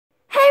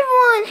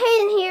everyone,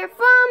 Hayden here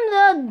from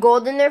the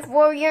Golden Nerf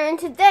Warrior, and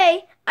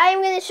today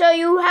I'm going to show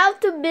you how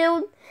to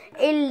build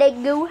a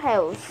Lego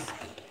house.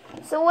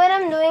 So what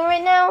I'm doing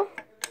right now,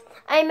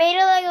 I made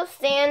a Lego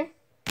stand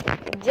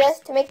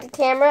just to make the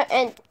camera,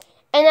 and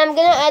I'm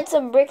going to add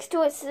some bricks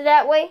to it so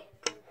that way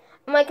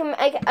I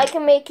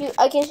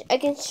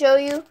can show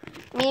you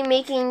me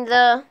making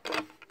the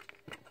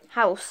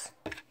house.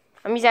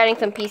 I'm just adding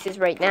some pieces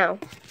right now.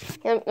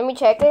 Let me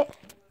check it.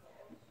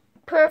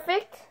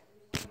 Perfect.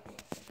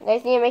 I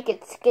just need to make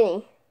it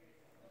skinny.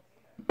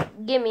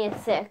 Give me a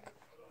sec.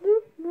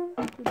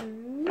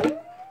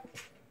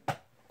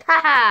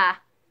 Haha!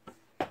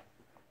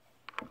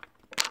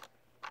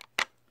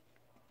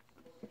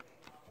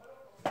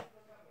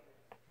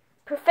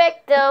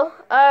 Perfecto.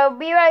 I'll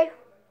be right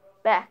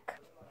back.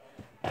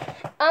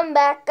 I'm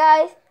back,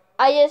 guys.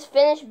 I just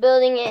finished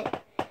building it.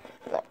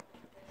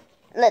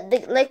 Let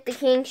the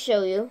king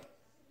show you.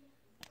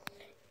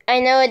 I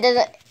know it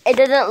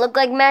doesn't look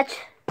like much.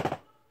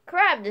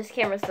 Crap, this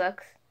camera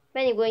sucks.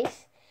 But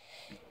anyways,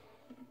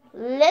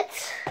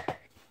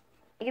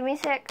 give me a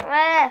sec.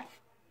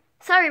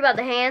 Sorry about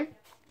the hand.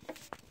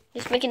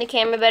 Just making the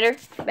camera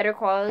better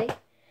quality.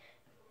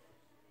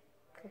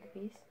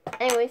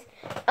 Anyways,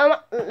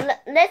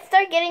 let's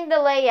start getting the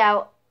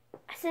layout.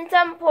 Since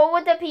I'm poor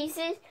with the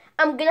pieces,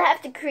 I'm gonna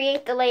have to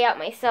create the layout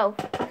myself.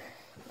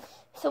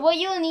 So what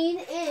you'll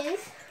need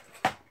is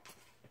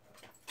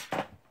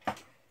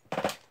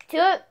two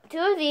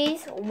of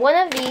these, one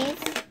of these,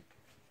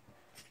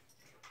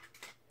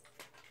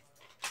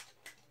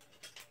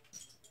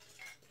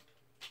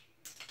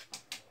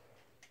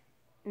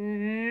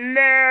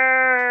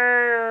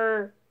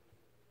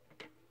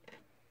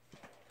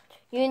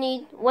 you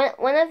need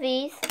one of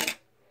these,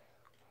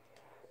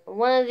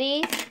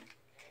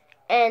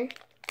 and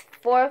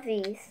 4 of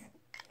these.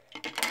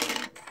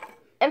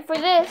 And for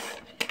this,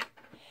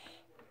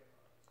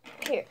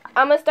 here,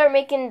 I'm gonna start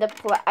making the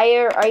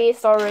I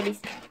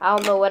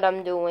don't know what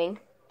I'm doing.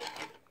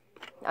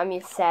 I'm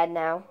just sad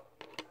now.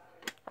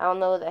 I don't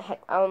know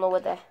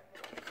what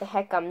the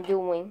heck I'm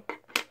doing.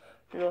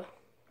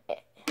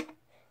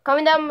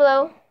 Comment down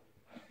below.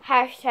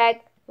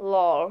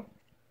 #lol.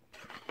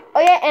 Oh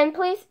yeah, and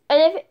please,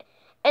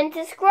 and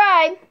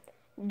subscribe.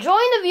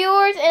 Join the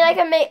viewers, and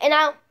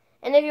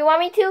if you want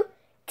me to,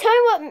 tell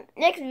me what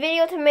next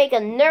video to make, a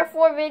Nerf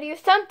War video,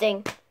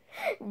 something,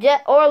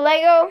 or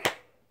Lego.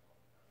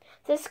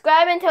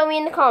 Subscribe and tell me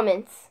in the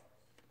comments.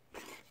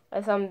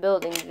 As I'm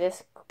building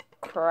this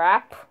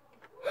crap.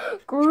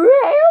 Oh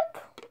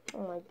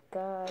my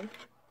god.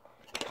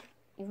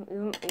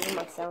 Even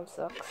my sound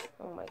sucks.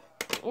 Oh my.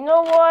 You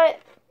know what?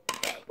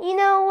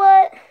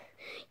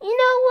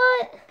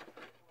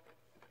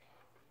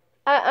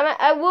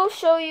 I will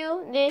show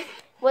you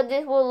what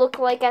this will look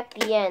like at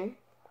the end.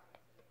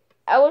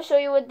 I will show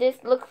you what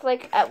this looks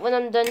like when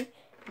I'm done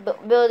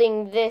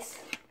building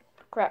this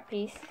crap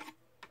piece.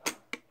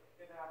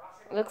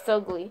 It looks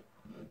ugly.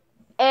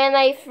 And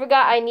I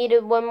forgot I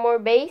needed one more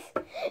base.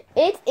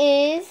 It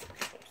is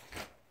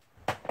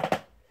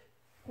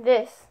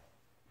this.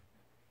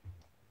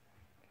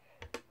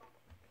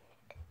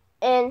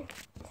 And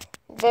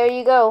there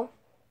you go.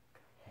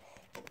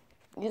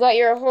 You got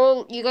your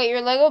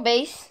Lego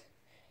base.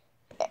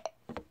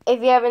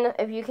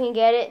 If you can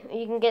get it,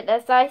 you can get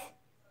that size.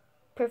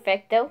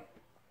 Perfecto.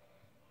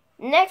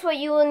 Next, what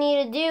you will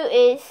need to do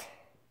is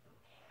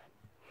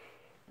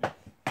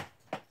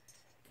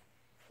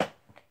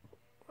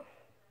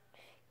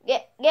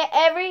get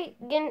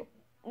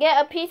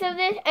a piece of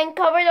this and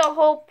cover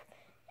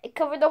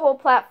the whole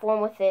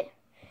platform with it,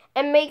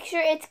 and make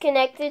sure it's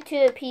connected to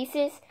the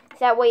pieces so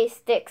that way it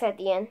sticks at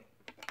the end.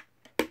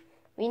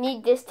 We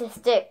need this to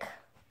stick.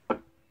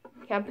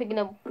 Okay, I'm picking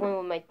up one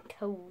with my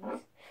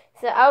toes.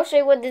 So I'll show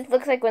you what this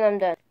looks like when I'm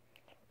done.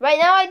 Right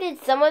now I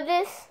did some of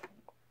this.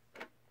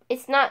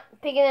 It's not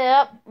picking it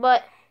up,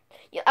 but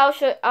I'll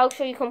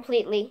show you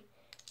completely.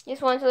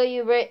 Just want to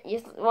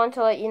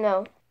let you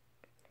know.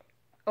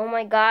 Oh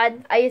my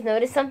god, I just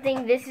noticed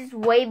something. This is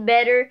way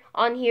better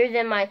on here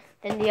than the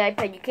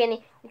iPad. You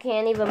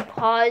can't even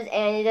pause,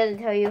 and it doesn't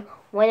tell you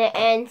when it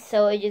ends,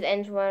 so it just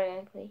ends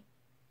automatically.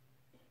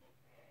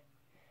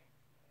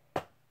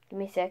 Give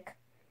me a sec.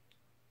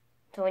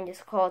 Someone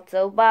just called,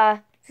 so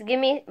bye. So give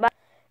me bye.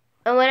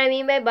 And what I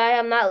mean by bye,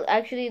 I'm not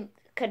actually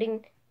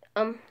cutting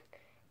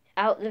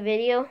out the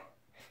video.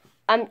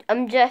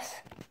 I'm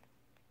just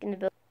gonna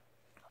build.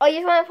 I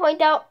just want to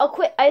point out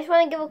I just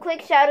want to give a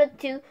quick shout out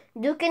to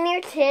Ducaneer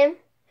Tim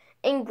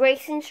and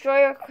Grayson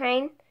Stroyer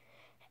Crane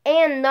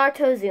and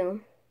Naruto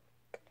Zoom,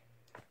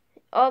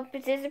 all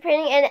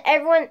participating, and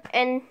everyone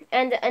and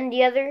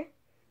the other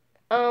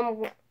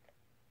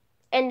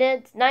and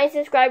the 9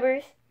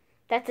 subscribers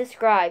that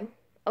subscribe.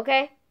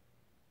 Okay,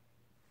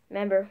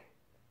 remember,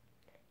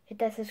 hit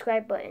that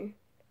subscribe button,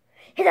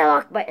 hit that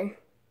like button.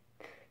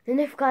 The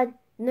Nerf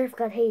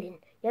God Hayden.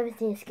 You haven't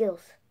seen his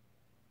skills.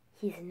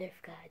 He's a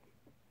Nerf God.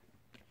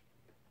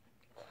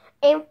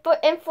 And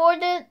for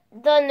the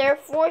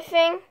Nerf War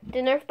thing, the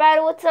Nerf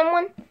battle with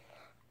someone,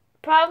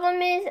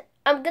 problem is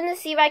I'm gonna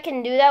see if I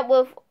can do that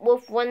with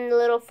one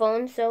little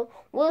phone. So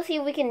we'll see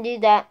if we can do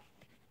that.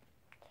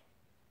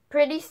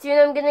 Pretty soon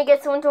I'm gonna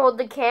get someone to hold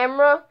the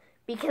camera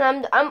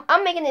because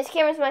I'm making these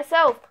cameras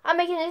myself. I'm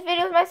making these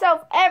videos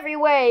myself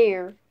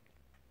everywhere.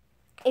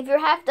 If you're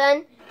half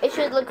done, it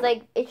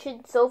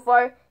should so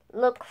far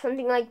look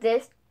something like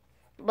this,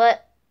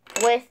 but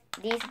with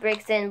these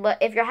bricks in. But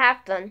if you're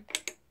half done,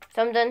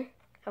 so I'm done,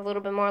 have a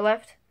little bit more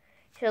left.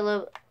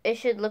 It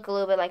should look a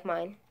little bit like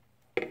mine.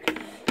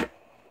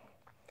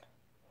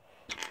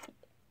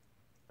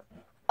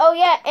 Oh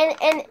yeah,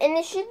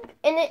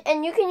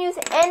 and you can use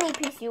any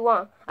piece you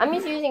want. I'm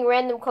just using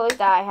random colors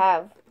that I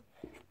have.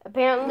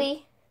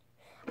 Apparently,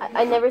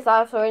 I never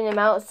thought of sorting them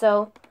out,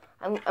 so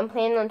I'm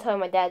planning on telling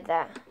my dad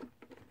that.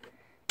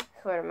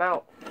 Sort them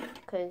out,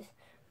 cause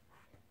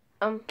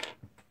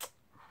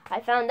I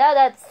found out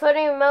that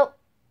sorting them out.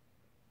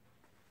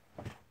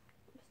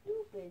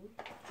 Stupid.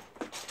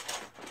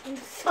 I'm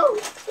so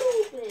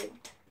stupid.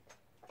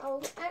 I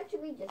was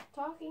actually just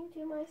talking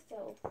to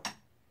myself.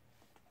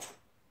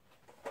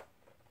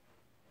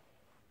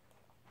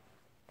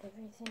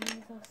 Everything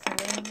is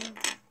awesome.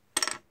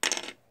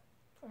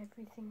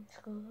 Everything's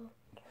cool.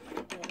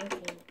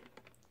 Everything.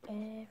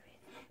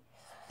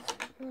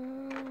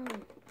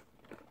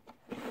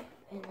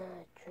 In a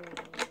dream.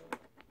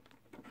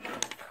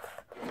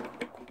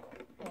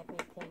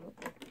 Everything is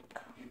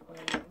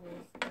when we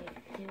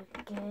stick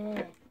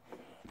together.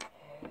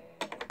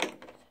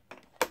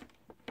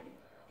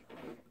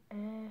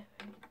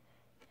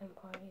 And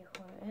party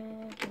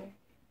forever.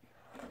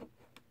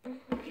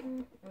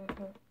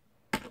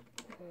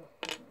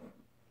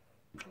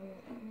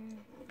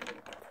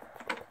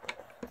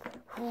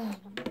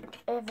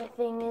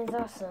 Everything is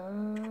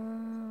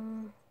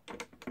awesome.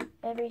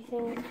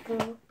 Everything is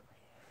cool.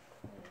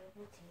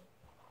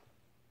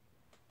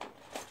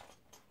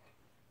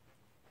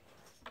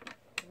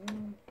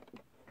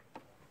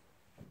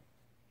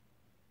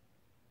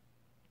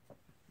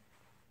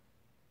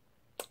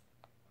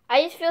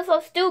 I just feel so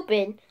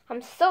stupid.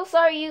 I'm so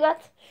sorry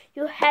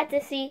you had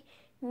to see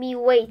me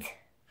wait.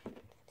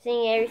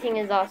 Seeing everything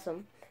is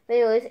awesome. But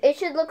anyways, it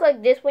should look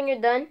like this when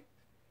you're done.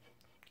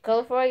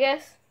 Colorful, I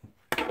guess.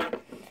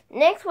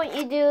 Next, what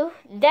you do,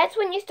 that's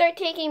when you start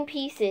taking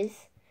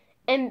pieces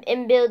and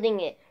building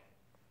it.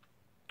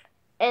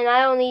 And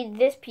I don't need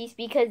this piece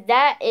because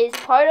that is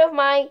part of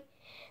my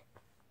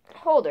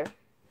holder.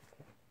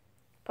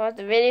 Pause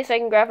the video so I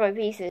can grab my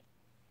pieces.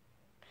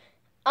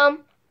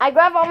 I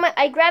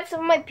grabbed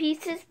some of my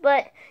pieces,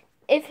 but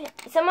if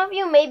some of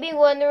you may be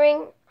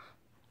wondering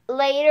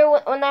later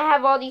when I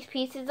have all these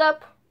pieces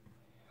up,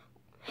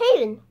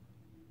 Hayden,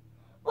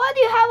 why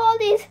do you have all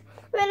these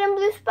red and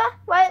blue spots?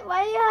 Why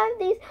do you have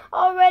these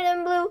all red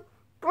and blue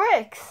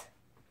bricks?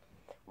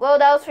 Well,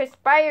 that was for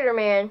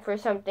Spider-Man for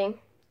something,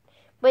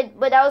 but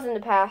that was in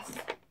the past,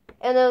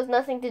 and there was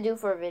nothing to do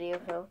for a video,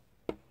 so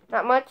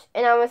not much.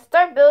 And I'm gonna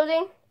start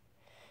building,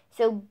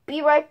 so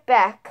be right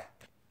back.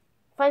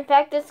 Fun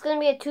fact, this is gonna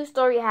be a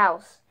 2-story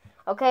house.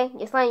 Okay,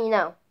 just letting you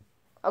know.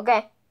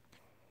 Okay.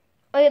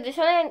 Okay, there's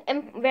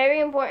something very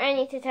important I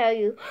need to tell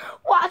you.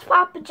 Watch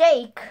Papa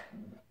Jake.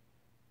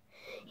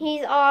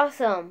 He's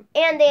awesome.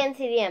 And Dan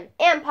CDM.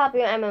 And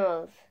Popular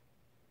MMOs.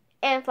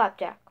 And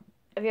Flapjack.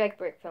 If you like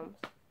brick films.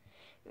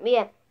 But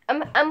yeah.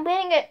 I'm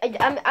putting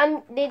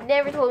they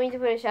never told me to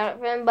put a shout out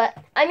for them, but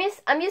I'm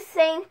just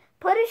saying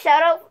put a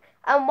shout out.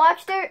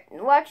 Watch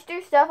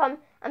their stuff.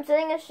 I'm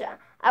sending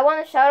I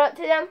want a shout out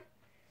to them.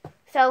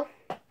 So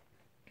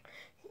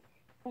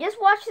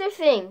just watch their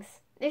things.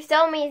 They're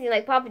so amazing,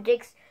 like Papa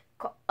Jake's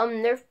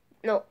Nerf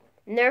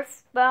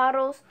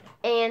battles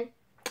and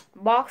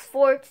box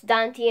forts,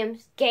 Don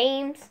TM's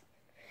games,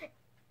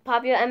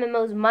 Popular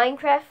MMOs,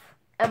 Minecraft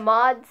and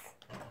mods,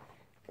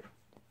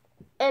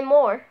 and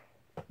more.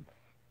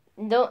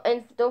 Don't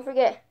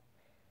forget,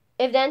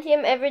 if Don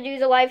TM ever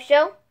does a live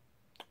show,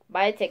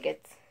 buy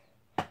tickets.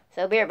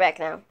 So be right back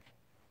now,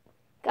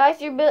 guys.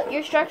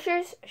 Your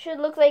structures should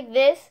look like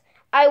this.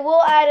 I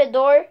will add a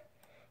door,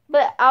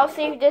 but I'll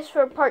save this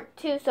for part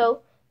 2.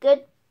 So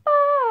good